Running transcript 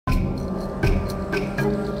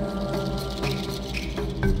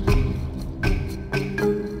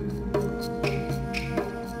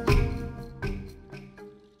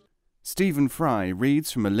Stephen Fry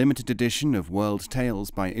reads from a limited edition of World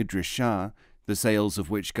Tales by Idries Shah, the sales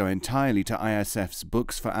of which go entirely to ISF's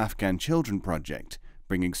Books for Afghan Children Project,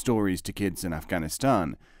 bringing stories to kids in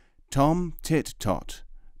Afghanistan. Tom Tit Tot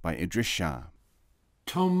by Idries Shah.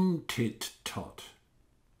 Tom Tit Tot.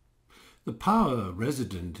 The power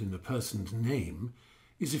resident in a person's name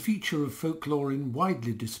is a feature of folklore in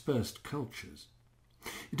widely dispersed cultures.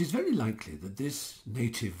 It is very likely that this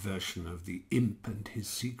native version of the imp and his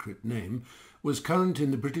secret name was current in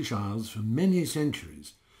the British Isles for many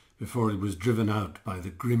centuries before it was driven out by the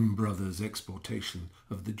Grimm brothers' exportation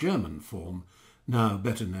of the German form, now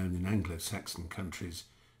better known in Anglo-Saxon countries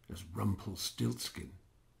as Rumpelstiltskin.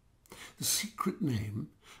 The secret name,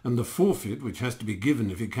 and the forfeit which has to be given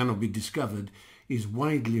if it cannot be discovered, is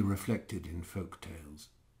widely reflected in folk tales.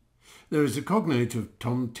 There is a cognate of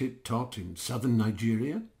Tom Tit Tot in southern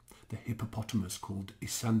Nigeria, the hippopotamus called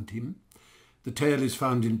Isantim. The tale is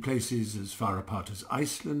found in places as far apart as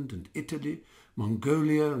Iceland and Italy,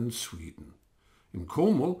 Mongolia and Sweden. In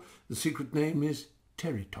Cornwall, the secret name is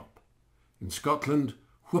Territop. In Scotland,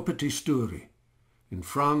 Whuppety-Sturi. In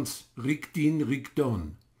France, Rikdin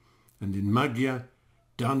Rikdon. And in Magyar,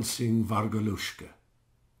 Dancing Vargalushka.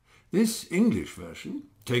 This English version,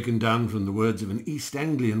 taken down from the words of an East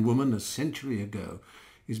Anglian woman a century ago,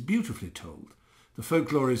 is beautifully told. The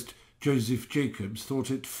folklorist Joseph Jacobs thought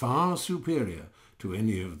it far superior to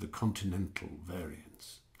any of the continental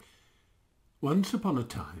variants. Once upon a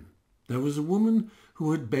time, there was a woman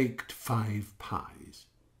who had baked 5 pies.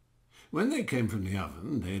 When they came from the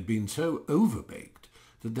oven, they had been so overbaked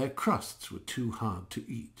that their crusts were too hard to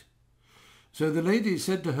eat. So the lady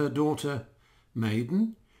said to her daughter,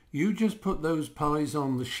 "Maiden, you just put those pies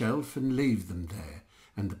on the shelf and leave them there,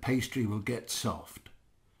 and the pastry will get soft."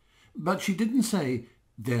 But she didn't say,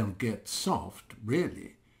 "They'll get soft,"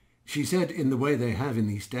 really. She said, in the way they have in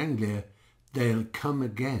East Anglia, "They'll come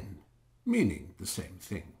again," meaning the same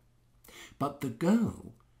thing. But the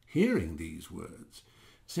girl, hearing these words,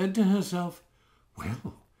 said to herself,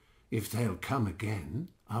 "Well, if they'll come again,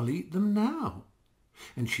 I'll eat them now."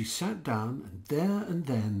 And she sat down and there and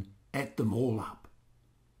then ate them all up.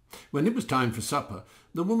 When it was time for supper,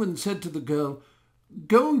 the woman said to the girl,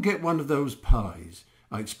 "Go and get one of those pies.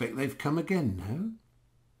 I expect they've come again now."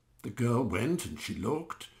 The girl went and she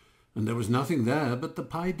looked, and there was nothing there but the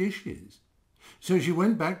pie dishes. So she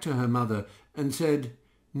went back to her mother and said,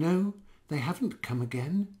 "No, they haven't come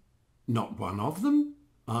again." "Not one of them?"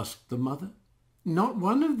 asked the mother. "Not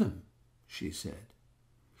one of them," she said.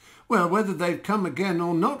 "Well, whether they've come again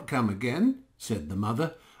or not come again," said the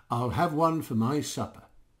mother, "I'll have one for my supper."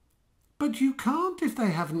 "But you can't if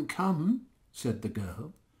they haven't come," said the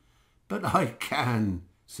girl. "But I can,"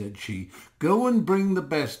 said she. "Go and bring the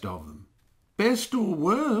best of them." "Best or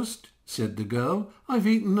worst," said the girl, "I've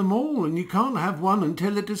eaten them all, and you can't have one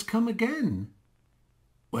until it has come again."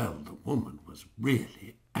 Well, the woman was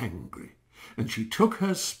really angry, and she took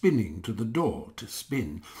her spinning to the door to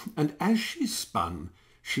spin, and as she spun,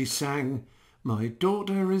 she sang, "My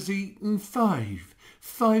daughter has eaten 5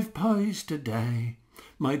 pies today.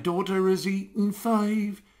 My daughter has eaten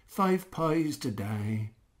 5 pies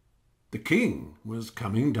today." The king was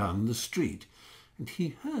coming down the street, and he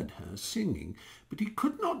heard her singing, but he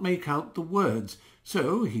could not make out the words,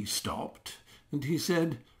 so he stopped, and he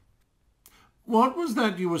said, "What was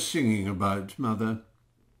that you were singing about, mother?"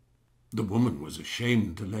 The woman was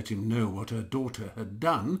ashamed to let him know what her daughter had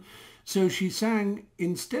done, so she sang,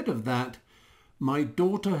 instead of that, "My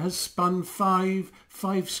daughter has spun 5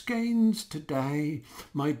 skeins today.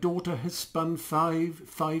 My daughter has spun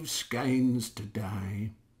 5 skeins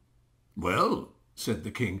today." "Well," said the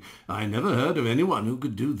king, "I never heard of anyone who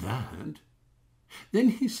could do that." Then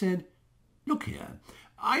he said, "Look here,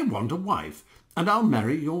 I want a wife, and I'll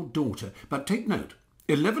marry your daughter, but take note,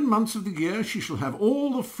 11 months of the year she shall have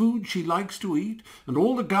all the food she likes to eat, and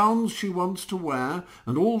all the gowns she wants to wear,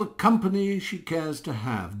 and all the company she cares to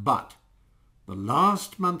have, but the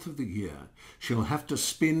last month of the year she'll have to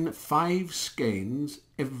spin 5 skeins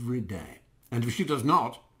every day, and if she does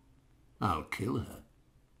not, I'll kill her."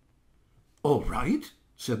 "All right,"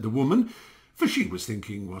 said the woman, for she was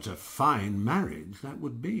thinking what a fine marriage that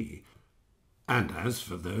would be. And as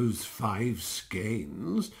for those 5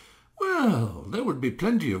 skeins, well, there would be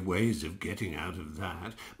plenty of ways of getting out of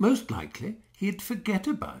that. Most likely he'd forget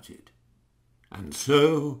about it. And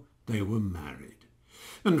so they were married.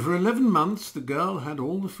 And for 11 months the girl had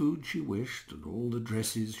all the food she wished, and all the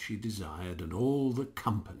dresses she desired, and all the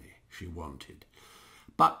company she wanted.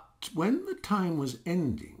 But when the time was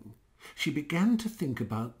ending, she began to think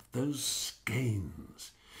about those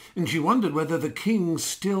skeins, and she wondered whether the king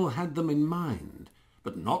still had them in mind.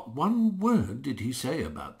 but not one word did he say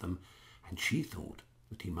about them, and she thought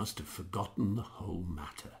that he must have forgotten the whole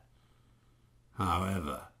matter.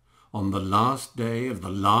 However, on the last day of the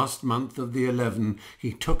last month of the 11,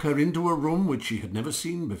 he took her into a room which she had never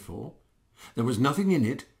seen before. There was nothing in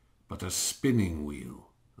it but a spinning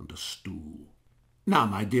wheel and a stool. "Now,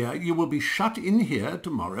 my dear, you will be shut in here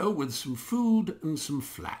tomorrow with some food and some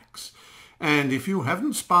flax, and if you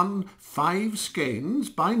haven't spun 5 skeins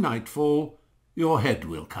by nightfall, your head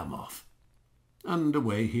will come off." And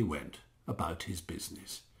away he went about his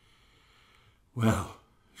business. Well,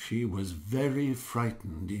 she was very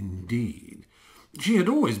frightened indeed. She had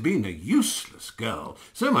always been a useless girl,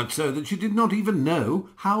 so much so that she did not even know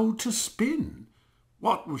how to spin.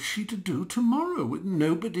 What was she to do tomorrow with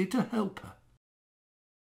nobody to help her?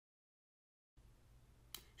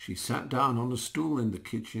 She sat down on a stool in the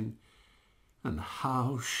kitchen, and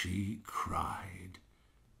how she cried.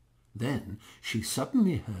 Then she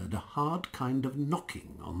suddenly heard a hard kind of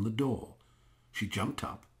knocking on the door. She jumped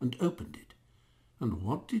up and opened it, and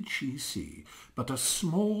what did she see but a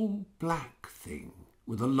small black thing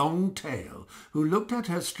with a long tail, who looked at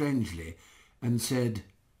her strangely and said,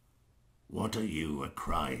 "What are you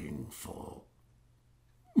a-crying for?"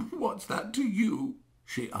 "What's that to you?"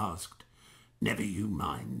 she asked. "Never you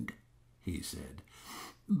mind," he said.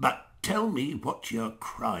 "But tell me what you're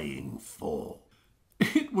crying for."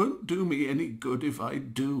 "It won't do me any good if I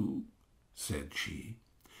do," said she.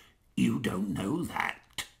 "You don't know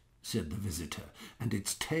that," said the visitor, and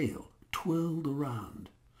its tail twirled around.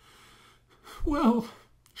 "Well,"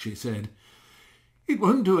 she said, "it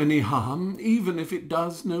won't do any harm, even if it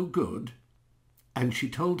does no good." And she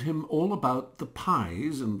told him all about the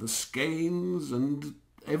pies and the skeins and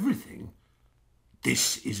everything.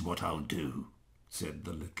 "This is what I'll do," said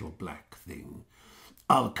the little black thing.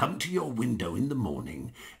 "I'll come to your window in the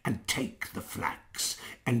morning and take the flax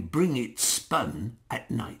and bring it spun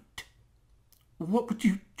at night." "What would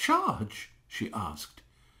you charge?" she asked.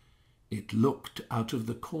 It looked out of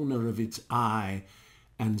the corner of its eye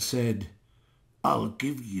and said, "I'll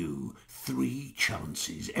give you 3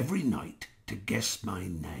 chances every night to guess my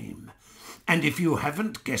name, and if you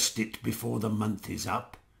haven't guessed it before the month is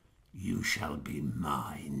up, you shall be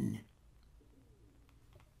mine."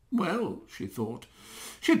 Well, she thought,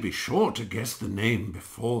 she'd be sure to guess the name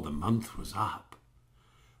before the month was up.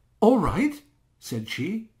 "All right," said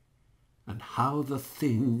she, and how the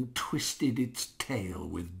thing twisted its tail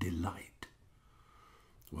with delight.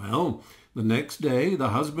 Well, the next day the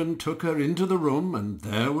husband took her into the room, and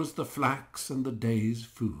there was the flax and the day's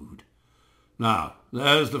food. "Now,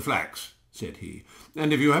 there's the flax," said he,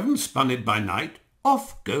 "and if you haven't spun it by night,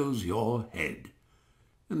 off goes your head."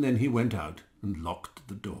 And then he went out and locked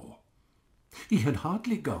the door. He had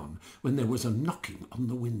hardly gone when there was a knocking on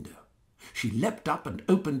the window. She leapt up and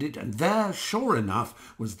opened it, and there, sure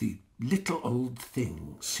enough, was the little old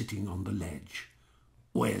thing sitting on the ledge.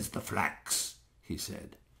 "Where's the flax?" he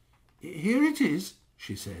said. "Here it is,"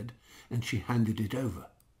 she said, and she handed it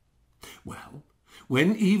over. Well,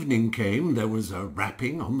 when evening came, there was a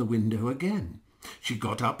rapping on the window again. She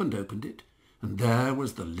got up and opened it, and there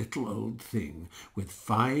was the little old thing with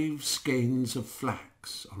 5 skeins of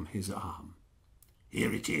flax on his arm.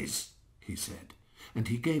 "Here it is," he said, and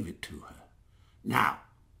he gave it to her. "Now,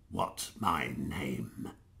 what's my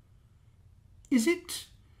name?" "Is it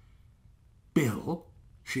Bill?"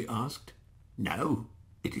 she asked. "No,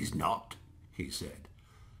 it is not," he said,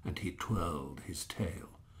 and he twirled his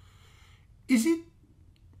tail. "Is it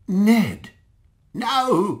Ned?"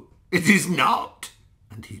 "No, it is not,"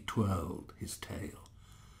 and he twirled his tail.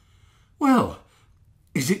 "Well,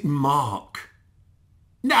 is it Mark?"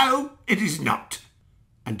 "No, it is not,"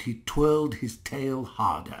 and he twirled his tail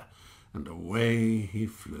harder, and away he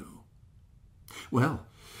flew. Well,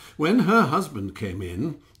 when her husband came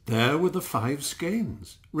in, there were the 5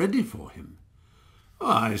 skeins, ready for him.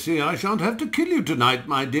 "I see I shan't have to kill you tonight,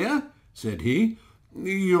 my dear," said he.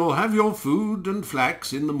 "You'll have your food and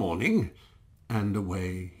flax in the morning." And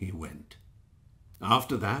away he went.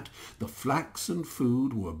 After that, the flax and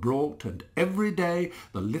food were brought, and every day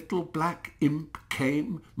the little black imp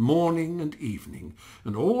came, morning and evening,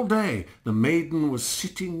 and all day the maiden was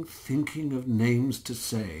sitting thinking of names to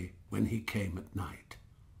say when he came at night.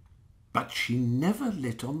 But she never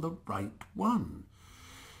lit on the right one,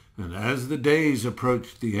 and as the days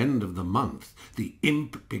approached the end of the month, the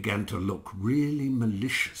imp began to look really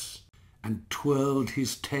malicious, and twirled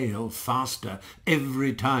his tail faster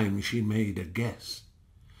every time she made a guess.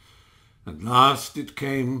 At last it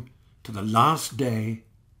came to the last day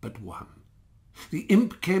but one. The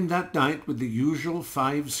imp came that night with the usual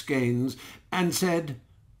 5 skeins, and said,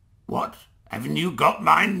 "What Haven't you got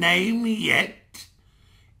my name yet?"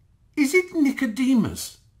 "Is it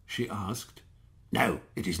Nicodemus?" she asked. "No,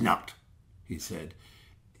 it is not," he said.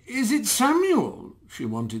 "Is it Samuel?" she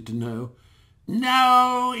wanted to know.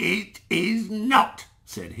 "No, it is not,"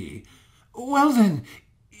 said he. "Well then,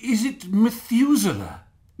 is it Methuselah?"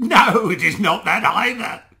 "No, it is not that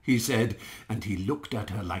either," he said, and he looked at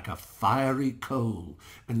her like a fiery coal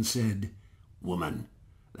and said, "Woman,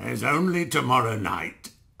 there's only tomorrow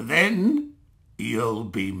night. Then you'll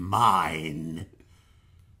be mine."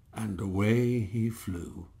 And away he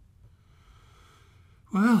flew.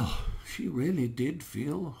 Well, she really did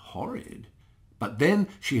feel horrid. But then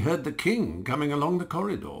she heard the king coming along the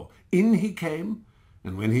corridor. In he came,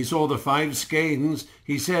 and when he saw the 5 skeins,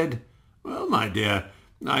 he said, "Well, my dear,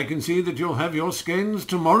 I can see that you'll have your skeins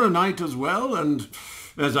tomorrow night as well, and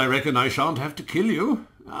as I reckon I shan't have to kill you,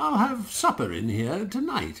 I'll have supper in here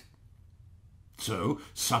tonight." So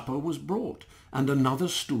supper was brought, and another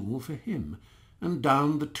stool for him, and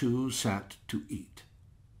down the 2 sat to eat.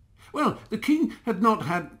 Well, the king had not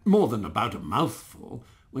had more than about a mouthful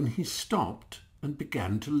when he stopped and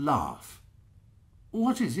began to laugh.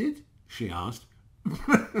 "What is it?" she asked.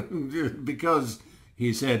 "Because,"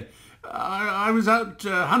 he said, I was out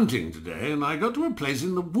hunting today, and I got to a place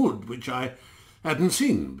in the wood which I hadn't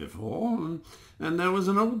seen before, and there was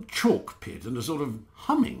an old chalk pit and a sort of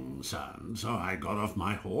humming sound. So I got off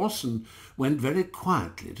my horse and went very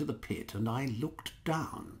quietly to the pit, and I looked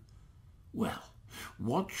down. Well,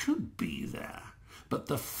 what should be there but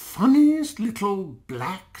the funniest little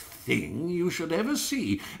black thing you should ever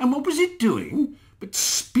see. And what was it doing but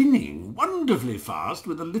spinning wonderfully fast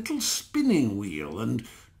with a little spinning wheel and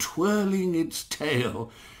twirling its tail,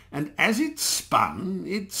 and as it spun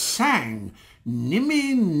it sang,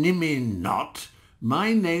 'Nimmy, nimmy not,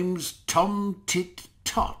 my name's Tom Tit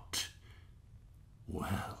Tot.'"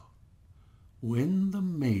 Well, when the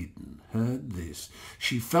maiden heard this,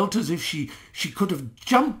 she felt as if she could have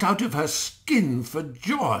jumped out of her skin for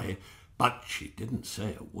joy, but she didn't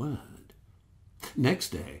say a word. Next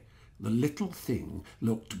day, the little thing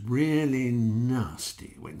looked really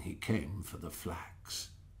nasty when he came for the flax.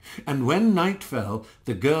 And when night fell,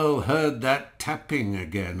 the girl heard that tapping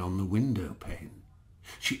again on the window pane.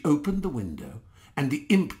 She opened the window, and the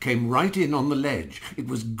imp came right in on the ledge. It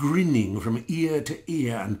was grinning from ear to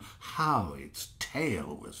ear, and how its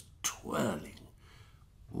tail was twirling.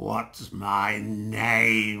 "What's my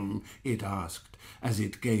name?" it asked, as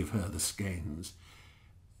it gave her the skeins.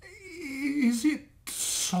 "Is it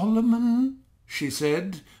Solomon?" she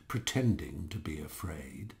said, pretending to be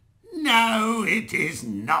afraid. "No, it is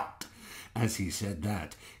not." As he said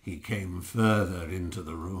that, he came further into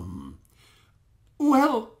the room.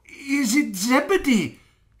 "Well, is it Zebedee?"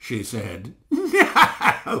 she said.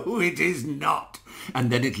 "No, it is not."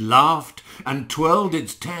 And then it laughed and twirled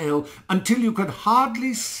its tail until you could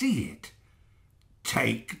hardly see it.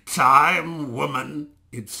 "Take time, woman,"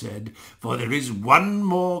 it said, "for there is one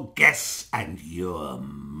more guess and you're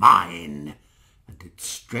mine." And it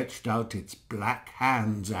stretched out its black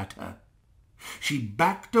hands at her. She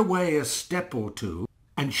backed away a step or two,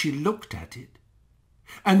 and she looked at it.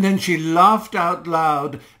 And then she laughed out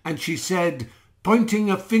loud, and she said,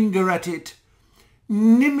 pointing a finger at it,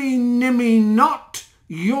 "Nimmy, nimmy not,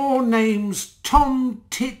 your name's Tom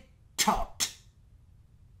Tit Tot."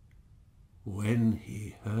 When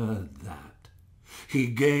he heard that, he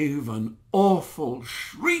gave an awful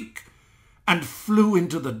shriek and flew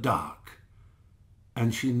into the dark,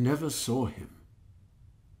 and she never saw him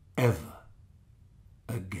ever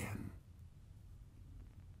again.